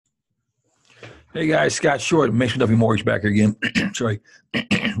Hey guys, Scott Short, Mason Duffy Mortgage back here again. Sorry.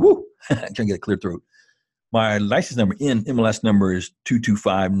 Woo! Trying to get a clear throat. My license number in MLS number is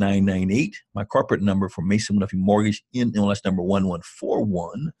 225998. My corporate number for Mason Duffy Mortgage in MLS number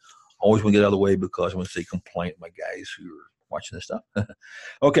 1141. Always want to get out of the way because I want to stay compliant with my guys who are watching this stuff.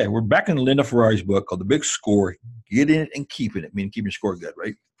 Okay, we're back in Linda Ferrari's book called The Big Score. Get in it and keeping it, meaning keeping your score good,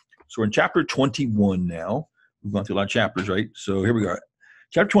 right? So we're in chapter 21 now. We've gone through a lot of chapters, right? So here we go.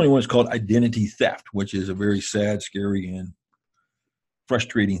 Chapter 21 is called Identity Theft, which is a very sad, scary, and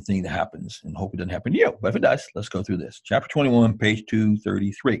frustrating thing that happens, and hope it doesn't happen to you. But if it does, let's go through this. Chapter 21, page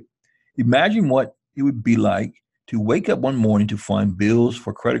 233. Imagine what it would be like to wake up one morning to find bills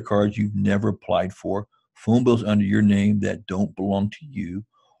for credit cards you've never applied for, phone bills under your name that don't belong to you,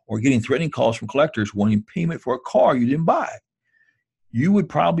 or getting threatening calls from collectors wanting payment for a car you didn't buy. You would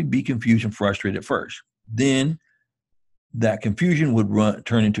probably be confused and frustrated at first. Then that confusion would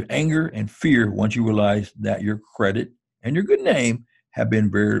turn into anger and fear once you realize that your credit and your good name have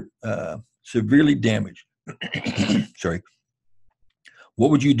been very severely damaged. Sorry. What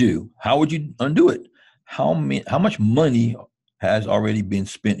would you do? How would you undo it? How much money has already been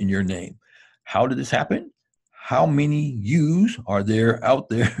spent in your name? How did this happen? How many yous are there out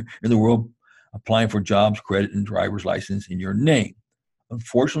there in the world applying for jobs, credit, and driver's license in your name?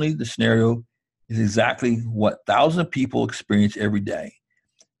 Unfortunately, the scenario is exactly what thousands of people experience every day.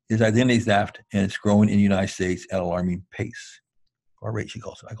 It's identity theft, and it's growing in the United States at an alarming pace. Or rate, she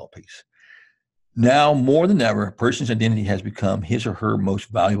calls it. I call it pace. Now, more than ever, a person's identity has become his or her most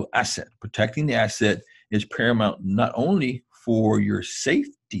valuable asset. Protecting the asset is paramount not only for your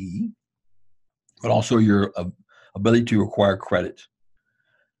safety, but also your ability to acquire credit.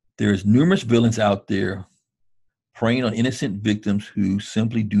 There's numerous villains out there preying on innocent victims who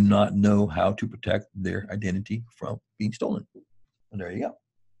simply do not know how to protect their identity from being stolen. And there you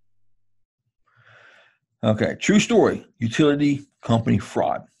go. Okay, true story, utility company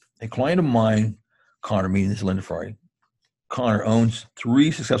fraud. A client of mine, Connor, meaning this is Linda Ferrari, Connor owns 3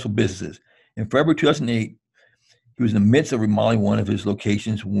 successful businesses. In February 2008, he was in the midst of remodeling one of his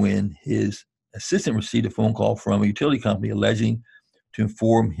locations when his assistant received a phone call from a utility company alleging to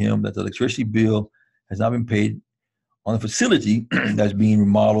inform him that the electricity bill has not been paid on the facility that's being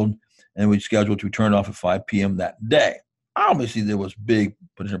remodeled and was scheduled to turn off at 5 p.m. that day. Obviously, there was big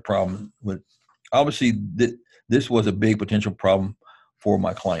potential problem with. Obviously, this was a big potential problem for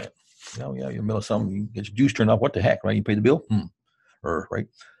my client. You're in the middle of something, you get your juice turned off. What the heck, right? You pay the bill, right?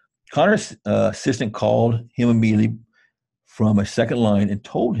 Connor's assistant called him immediately from a second line and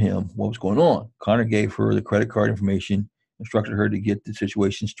told him what was going on. Connor gave her the credit card information, instructed her to get the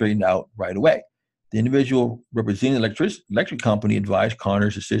situation straightened out right away. The individual representing the electric company advised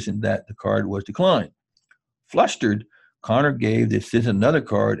Connor's assistant that the card was declined. Flustered, Connor gave the assistant another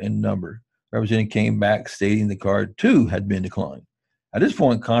card and number. The representative came back stating the card too had been declined. At this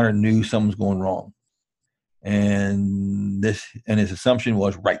point, Connor knew something was going wrong, and his assumption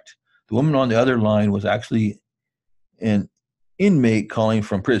was right. The woman on the other line was actually an inmate calling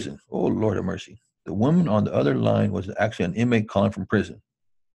from prison. Oh, Lord have mercy. The woman on the other line was actually an inmate calling from prison.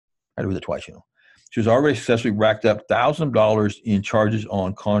 I had to read it twice, She was already successfully racked up thousands of dollars in charges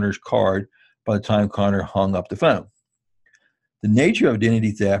on Connor's card by the time Connor hung up the phone. The nature of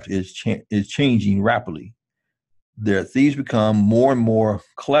identity theft is changing rapidly. Their thieves become more and more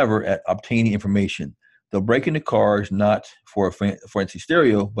clever at obtaining information. They'll break into cars not for a fancy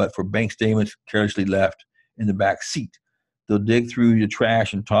stereo, but for bank statements carelessly left in the back seat. They'll dig through your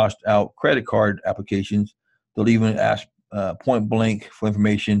trash and toss out credit card applications. They'll even ask point blank for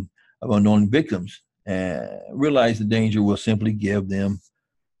information of unknown victims and realize the danger will simply give them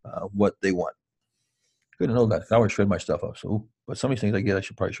what they want. Good to know that. I always shred my stuff up. So, but some of these things I get, I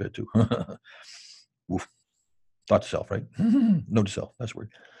should probably shred too. Oof. Thought to self, right? Note to self. That's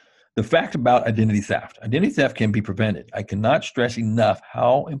weird. The fact about identity theft. Identity theft can be prevented. I cannot stress enough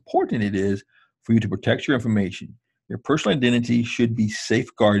how important it is for you to protect your information. Your personal identity should be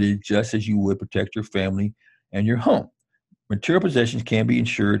safeguarded just as you would protect your family and your home. Material possessions can be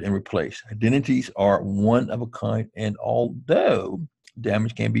insured and replaced. Identities are one of a kind, and although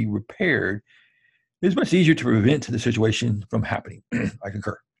damage can be repaired, it's much easier to prevent the situation from happening. I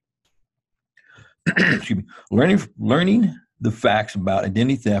concur. Excuse me. Learning the facts about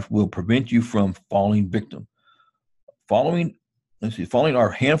identity theft will prevent you from falling victim. Following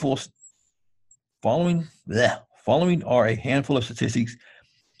are a handful of statistics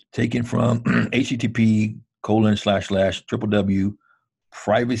taken from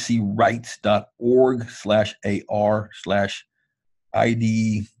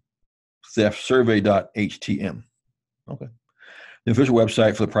http://privacyrights.org/ar/id theftsurvey.htm. Okay. The official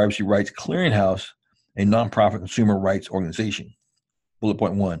website for the Privacy Rights Clearinghouse, a nonprofit consumer rights organization. Bullet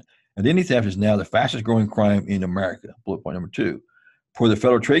point 1. Identity theft is now the fastest growing crime in America. Bullet point number 2. For the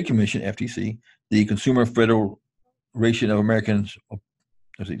Federal Trade Commission, FTC, the Consumer Federation of Americans,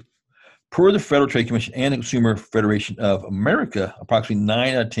 per the Federal Trade Commission and the Consumer Federation of America, approximately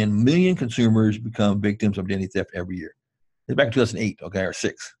 9 out of 10 million consumers become victims of identity theft every year. It's back in 2008, okay, or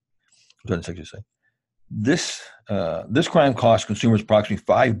 2006, you say. This crime costs consumers approximately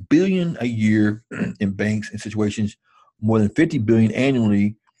 $5 billion a year in banks and situations, more than $50 billion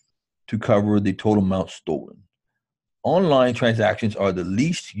annually to cover the total amount stolen. Online transactions are the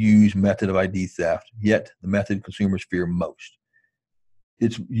least used method of ID theft, yet the method consumers fear most.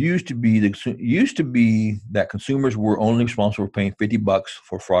 It used to be that consumers were only responsible for paying $50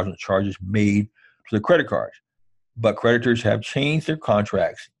 for fraudulent charges made to their credit cards. But creditors have changed their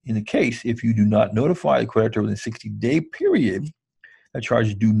contracts. In the case, if you do not notify the creditor within a 60-day period that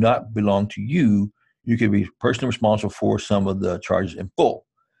charges do not belong to you, you can be personally responsible for some of the charges in full.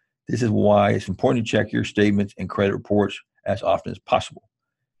 This is why it's important to check your statements and credit reports as often as possible.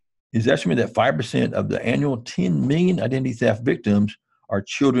 It's estimated that 5% of the annual 10 million identity theft victims are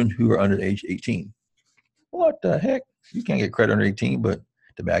children who are under age 18. What the heck? You can't get credit under 18, but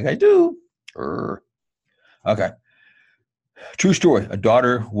the bad guys do. Okay. True story. A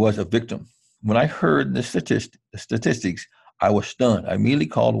daughter was a victim. When I heard the statistics, I was stunned. I immediately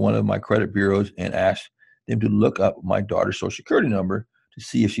called one of my credit bureaus and asked them to look up my daughter's social security number to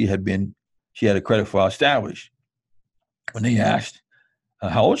see if she had a credit file established. When they asked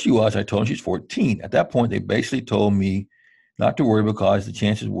how old she was, I told them she's 14. At that point, they basically told me not to worry because the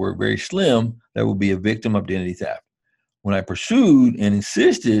chances were very slim that would be a victim of identity theft. When I pursued and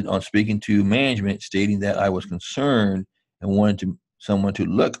insisted on speaking to management, stating that I was concerned and wanted someone to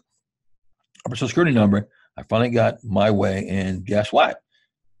look up her social security number, I finally got my way, and guess what?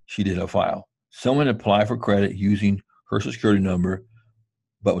 She did a file. Someone applied for credit using her social security number,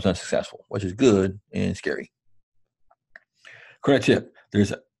 but was unsuccessful, which is good and scary. Credit tip: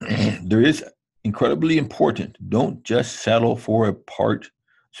 there is incredibly important. Don't just settle for a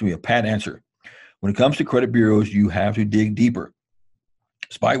pat answer. When it comes to credit bureaus, you have to dig deeper.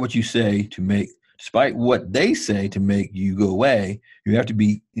 Despite what they say to make you go away, you have to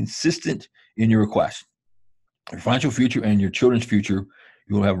be insistent in your request. Your financial future and your children's future,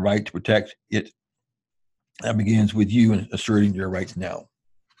 you will have a right to protect it. That begins with you and asserting your rights now.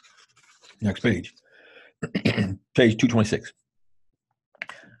 Next page. Page 226.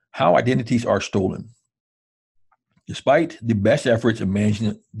 How identities are stolen. Despite the best efforts of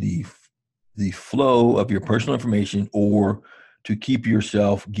managing the flow of your personal information or to keep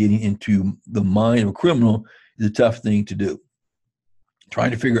yourself getting into the mind of a criminal is a tough thing to do.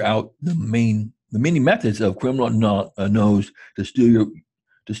 Trying to figure out the many methods of criminal knows to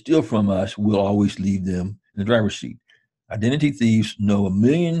steal from us will always leave them in the driver's seat. Identity thieves know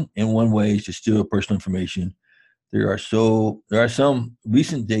 1,000,001 ways to steal personal information. There are some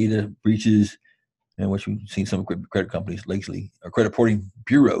recent data breaches, and which we've seen some credit companies lately, or credit reporting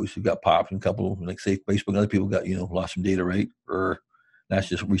bureaus who got popped, and a couple, like say Facebook and other people got, lost some data, right? That's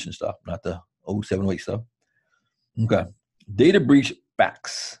just recent stuff, not the 07, 08 stuff. Okay. Data breach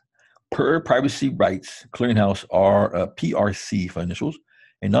facts. Per Privacy Rights Clearinghouse, PRC for initials,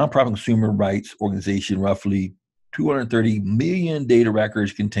 a nonprofit consumer rights organization, roughly 230 million data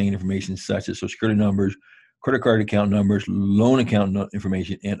records contain information such as social security numbers, credit card account numbers, loan account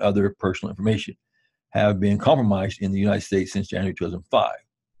information, and other personal information have been compromised in the United States since January 2005.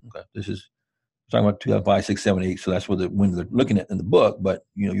 Okay, this is talking about 2005, 6, 7, 8. So that's what when they're looking at in the book. But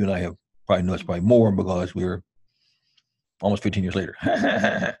you and I have probably noticed probably more because we're almost 15 years later.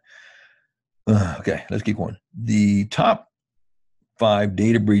 Okay, let's keep going. The top 5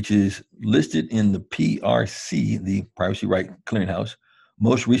 data breaches listed in the PRC, the Privacy Rights Clearinghouse,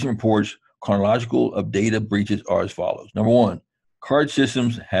 most recent reports chronological of data breaches are as follows. Number 1, card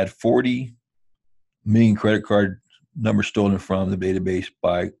systems had 40 million credit card numbers stolen from the database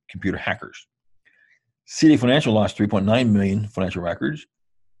by computer hackers. CDA Financial lost 3.9 million financial records.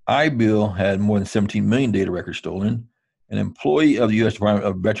 iBill had more than 17 million data records stolen. An employee of the U.S. Department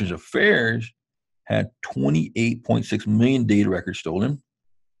of Veterans Affairs had 28.6 million data records stolen.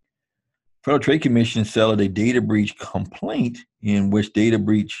 Federal Trade Commission settled a data breach complaint in which data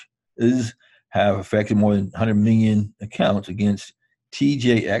breaches have affected more than 100 million accounts against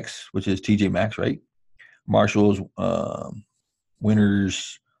TJX, which is TJ Maxx, right? Marshalls,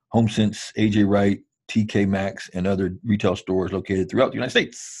 Winners, HomeSense, AJ Wright, TK Maxx, and other retail stores located throughout the United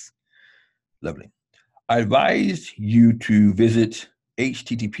States. Lovely. I advise you to visit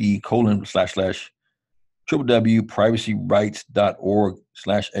http://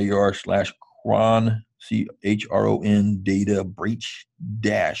 www.privacyrights.org/AR/cron, CHRON data breach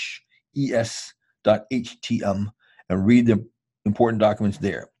 -es.htm, and read the important documents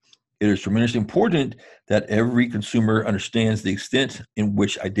there. It is tremendously important that every consumer understands the extent in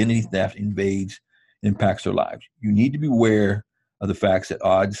which identity theft impacts their lives. You need to be aware of the facts that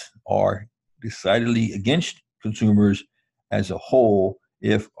odds are decidedly against consumers as a whole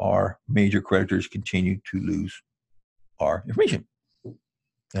if our major creditors continue to lose our information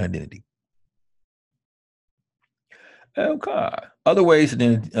and identity. Okay. Other ways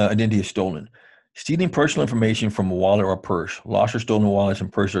identity is stolen. Stealing personal information from a wallet or a purse. Lost or stolen wallets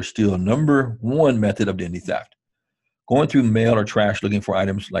and purses are still number one method of identity theft. Going through mail or trash looking for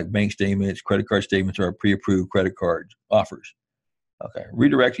items like bank statements, credit card statements, or pre-approved credit card offers. Okay.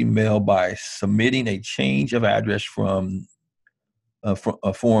 Redirecting mail by submitting a change of address from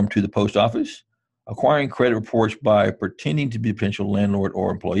a form to the post office. Acquiring credit reports by pretending to be a potential landlord or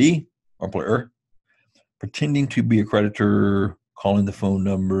employee or employer. Pretending to be a creditor, calling the phone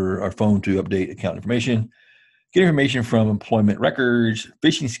number or phone to update account information. Get information from employment records,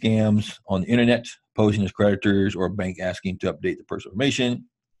 phishing scams on the internet, posing as creditors, or a bank asking to update the personal information.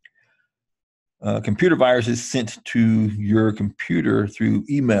 Computer viruses sent to your computer through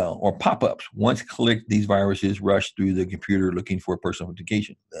email or pop-ups. Once clicked, these viruses rush through the computer looking for personal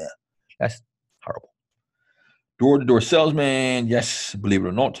authentication. That's horrible. Door-to-door salesman. Yes, believe it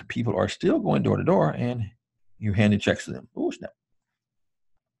or not, people are still going door-to-door, and you're handing checks to them. Oh, snap.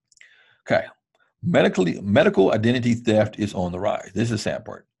 Okay. Medical identity theft is on the rise. This is the sad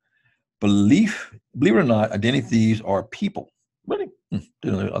part. Believe it or not, identity thieves are people. Really?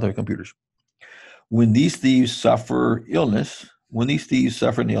 Other computers. When these thieves suffer an illness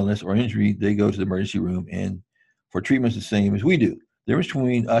or injury, they go to the emergency room and for treatments the same as we do. The difference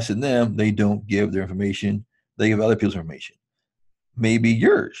between us and them, they don't give their information. They give other people's information. Maybe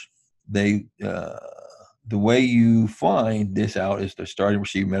yours. The way you find this out is they're starting to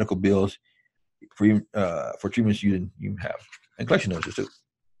receive medical bills for treatments you have, and collection notices too.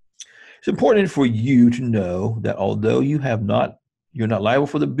 It's important for you to know that although you're not liable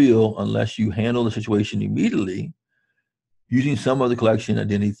for the bill unless you handle the situation immediately using some of the collection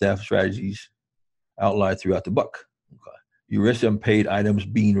identity theft strategies outlined throughout the book. Okay. You risk unpaid items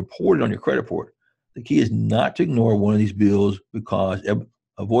being reported on your credit report. The key is not to ignore one of these bills because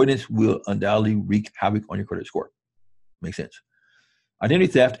avoidance will undoubtedly wreak havoc on your credit score. Makes sense. Identity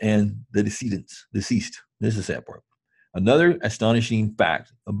theft and the deceased. This is the sad part. Another astonishing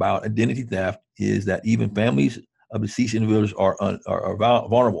fact about identity theft is that even families of deceased individuals are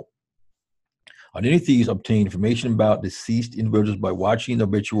vulnerable. Identity thieves obtain information about deceased individuals by watching the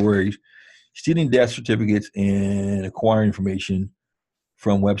obituaries, stealing death certificates, and acquiring information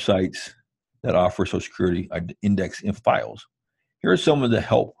from websites that offer Social Security index and files. Here are some of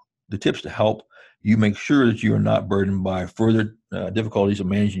the tips to help you make sure that you are not burdened by further difficulties of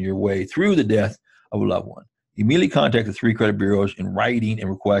managing your way through the death of a loved one. Immediately contact the 3 credit bureaus in writing and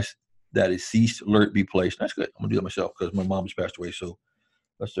request that a deceased alert be placed. That's good. I'm going to do that myself because my mom just passed away. So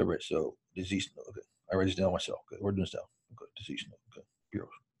let's do it. So deceased. Okay. I write this down myself. Okay. We're doing this down. Okay. Deceased. Okay.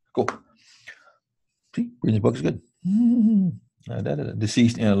 Bureaus. Cool. See, reading the book is good.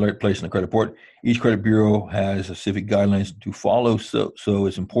 Deceased and alert placed in the credit report. Each credit bureau has specific guidelines to follow. So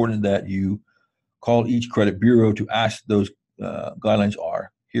it's important that you call each credit bureau to ask those guidelines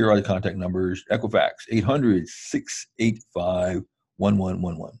are. Here are the contact numbers. Equifax, 800-685-1111.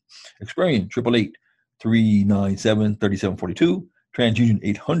 Experian, 888-397-3742. TransUnion,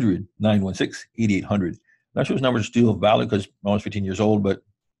 800-916-8800. Not sure those numbers are still valid because I'm almost 15 years old, but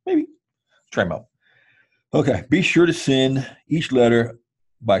maybe try them out. Okay, be sure to send each letter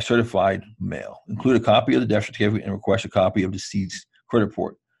by certified mail. Include a copy of the death certificate and request a copy of deceased credit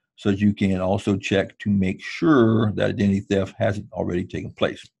report so that you can also check to make sure that identity theft hasn't already taken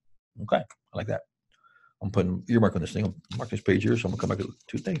place. Okay, I like that. I'm putting earmark on this thing. I'll mark this page here, so I'm going to come back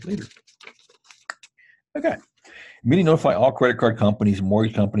to things later. Okay. Immediately notify all credit card companies,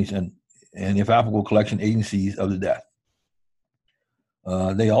 mortgage companies, and if applicable, collection agencies of the death.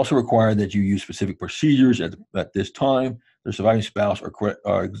 They also require that you use specific procedures at this time. The surviving spouse or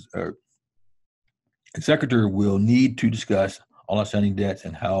executor will need to discuss all outstanding debts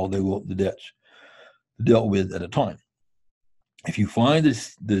and how the debts dealt with at a time. If you find the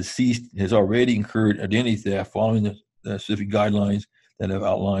deceased has already incurred identity theft following the specific guidelines that I've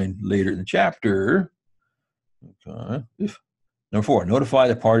outlined later in the chapter, okay. Number 4, notify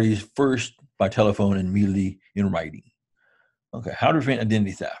the parties first by telephone and immediately in writing. Okay, how to prevent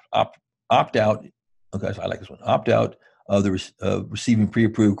identity theft? Opt out. Okay, so I like this one. Opt out of the receiving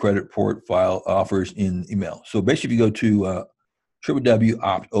pre-approved credit report file offers in email. So basically, if you go to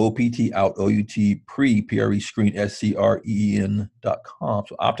www.opt pre-screen.com.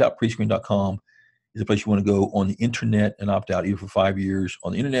 So optoutprescreen.com is a place you want to go on the internet and opt out either for 5 years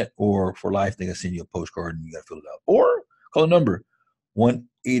on the internet or for life. They can send you a postcard and you got to fill it out. Or call the number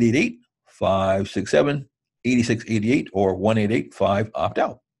 1-888-567-8688 or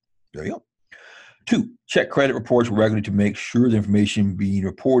 1-888-5-OPT-OUT. There you go. 2, check credit reports regularly to make sure the information being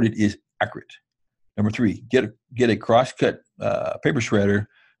reported is accurate. Number 3, get a cross-cut paper shredder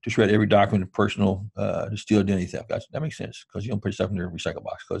to shred every document and personal to steal identity theft. Guys, that makes sense because you don't put stuff in their recycle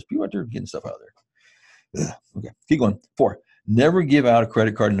box because people out there are getting stuff out of there. Ugh. Okay, keep going. 4, never give out a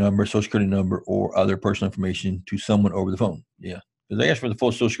credit card number, social security number, or other personal information to someone over the phone. Yeah, because they ask for the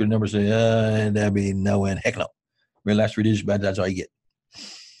full social security number, say, that'd be no and heck no. Your last 3 digits, that's all you get.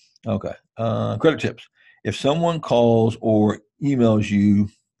 Okay, credit tips. If someone calls or emails you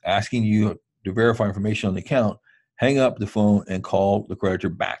asking you to verify information on the account, hang up the phone and call the creditor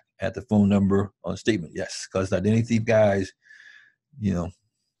back at the phone number on the statement. Yes, because the identity thief guys, there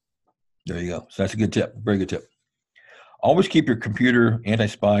you go. So that's a good tip. Very good tip. Always keep your computer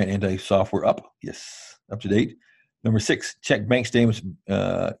anti-spy and anti-software up. Yes, up to date. Number 6, check bank statements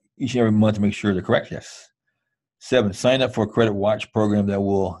each and every month to make sure they're correct. Yes. 7, sign up for a credit watch program that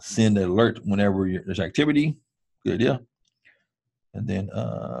will send an alert whenever there's activity. Good idea. And then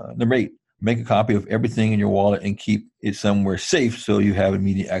number 8, make a copy of everything in your wallet and keep it somewhere safe so you have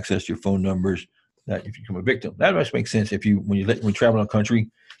immediate access to your phone numbers that if you become a victim. That must make sense if when you travel in a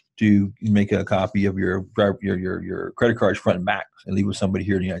country to make a copy of your credit cards front and back and leave with somebody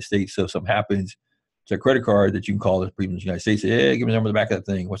here in the United States. So if something happens to a credit card that you can call the people in the United States, say, hey, give me the number on the back of that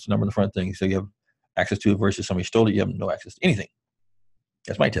thing. What's the number on the front thing? So you have access to it versus somebody stole it. You have no access to anything.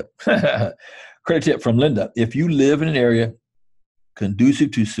 That's my tip. Credit tip from Linda. If you live in an area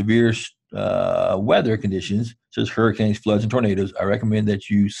conducive to severe weather conditions, such as hurricanes, floods, and tornadoes, I recommend that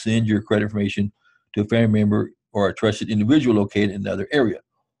you send your credit information to a family member or a trusted individual located in another area.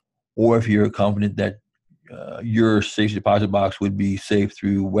 Or if you're confident that your safety deposit box would be safe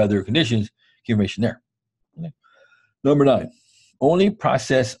through weather conditions, keep information there. Okay. Number 9, only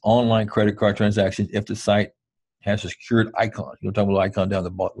process online credit card transactions if the site has a secured icon. You know, talking about icon down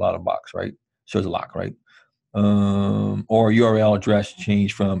the bottom box, right? Shows a lock, right? Or URL address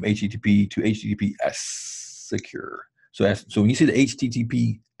change from HTTP to HTTPS secure. So when you see the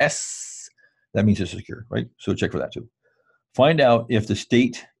HTTPS, that means it's secure, right? So check for that too. Find out if the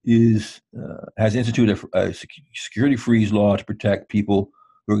state has instituted a security freeze law to protect people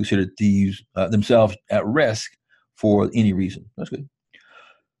who are considered thieves themselves at risk for any reason. That's good.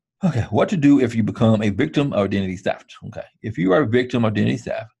 Okay, what to do if you become a victim of identity theft? Okay, if you are a victim of identity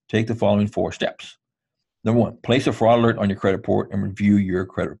theft, take the following 4 steps. Number 1, place a fraud alert on your credit report and review your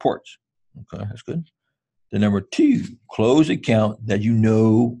credit reports. Okay, that's good. Then number 2, close the account that you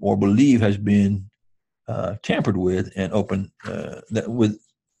know or believe has been tampered with and open with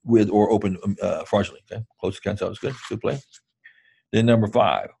or open fraudulently. Okay, close the account. That was good. Good play. Then number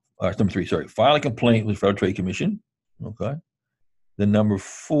 3. File a complaint with the Federal Trade Commission. Okay. Then number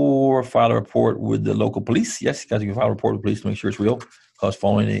 4, file a report with the local police. Yes, guys, you can file a report with the police to make sure it's real. Because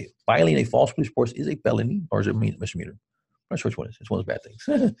filing a false police report is a felony, or is it a misdemeanor? I'm not sure which one it is. It's one of those bad things.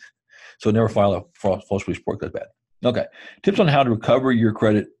 So never file a false police report. That's bad. Okay. Tips on how to recover your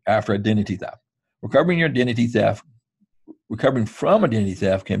credit after identity theft. Recovering from identity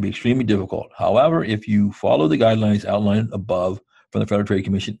theft can be extremely difficult. However, if you follow the guidelines outlined above from the Federal Trade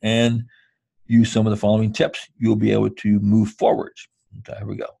Commission and use some of the following tips, you'll be able to move forward. Okay, here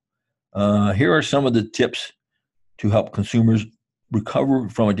we go. Here are some of the tips to help consumers recover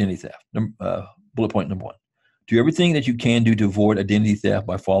from identity theft. Bullet point number 1. Do everything that you can do to avoid identity theft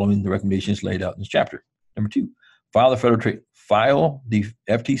by following the recommendations laid out in this chapter. Number 2, file the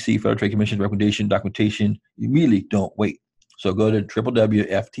FTC, Federal Trade Commission's recommendation documentation immediately. Don't wait. So go to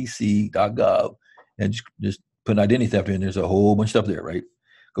www.ftc.gov and just put an identity theft in. There's a whole bunch of stuff there, right?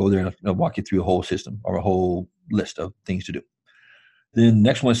 Go there and I'll walk you through a whole system or a whole list of things to do. Then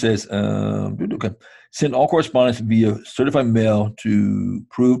next one says, send all correspondence via certified mail to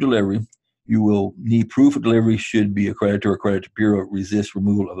prove delivery. You will need proof of delivery should be a creditor or creditor bureau resist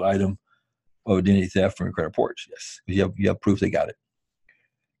removal of the item of identity theft from your credit reports. Yes, because you have proof they got it.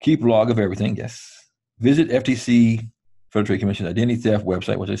 Keep log of everything. Yes. Visit FTC, Federal Trade Commission identity theft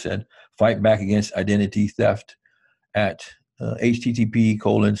website, which I said. Fight back against identity theft at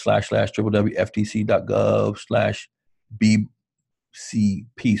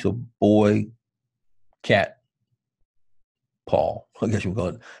http://www.ftc.gov/BCP. So boy, cat, Paul, I guess you would call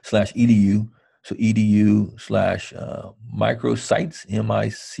it, /edu So edu/microsites, MICROSITES,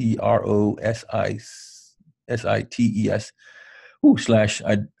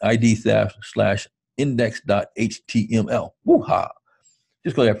 /ID theft /index.html. Woo-ha.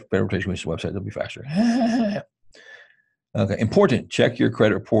 Just go to the Federal Trade Commission website. It'll be faster. Okay. Important. Check your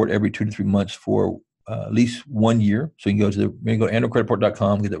credit report every 2 to 3 months for at least 1 year. So you can go to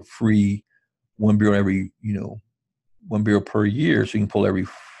annualcreditreport.com, get a free one bureau every, 1 bureau per year. So you can pull every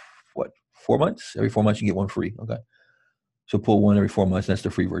 4 months? Every 4 months you get one free. Okay. So pull one every 4 months. That's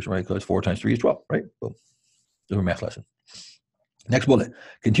the free version, right? Because 4 times 3 is 12, right? Boom. There's a math lesson. Next bullet.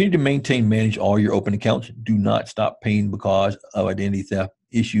 Continue to manage all your open accounts. Do not stop paying because of identity theft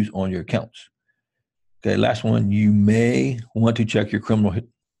issues on your accounts. Okay, last one. You may want to check your criminal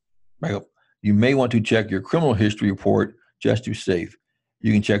history report just to be safe.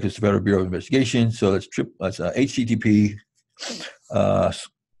 You can check this Federal Bureau of Investigation. So that's HTTP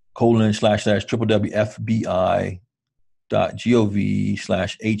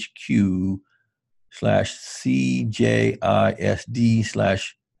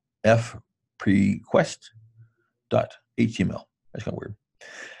That's kind of weird.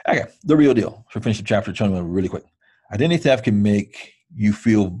 Okay, the real deal. So finish the chapter 21 really quick. Identity theft can make you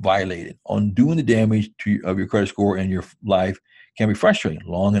feel violated. Undoing the damage of your credit score and your life can be frustrating,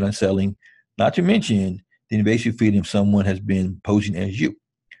 long and unsettling, not to mention the invasive feeling of someone has been posing as you.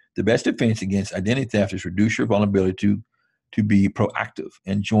 The best defense against identity theft is reduce your vulnerability to be proactive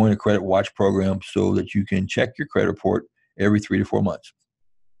and join a credit watch program so that you can check your credit report every 3 to 4 months.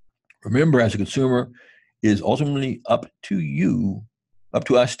 Remember, as a consumer, it is ultimately up to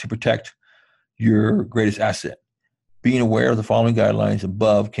us to protect your greatest asset. Being aware of the following guidelines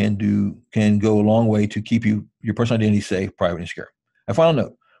above can go a long way to keep your personal identity safe, private, and secure. A final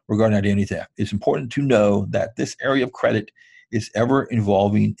note regarding identity theft. It's important to know that this area of credit is ever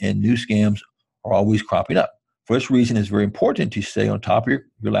evolving and new scams are always cropping up. For this reason, it's very important to stay on top of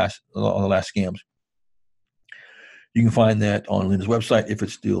the last scams. You can find that on Linda's website if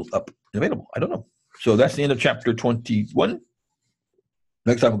it's still up and available. I don't know. So that's the end of chapter 21.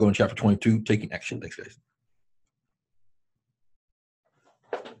 Next time we'll go in chapter 22, taking action. Thanks, guys.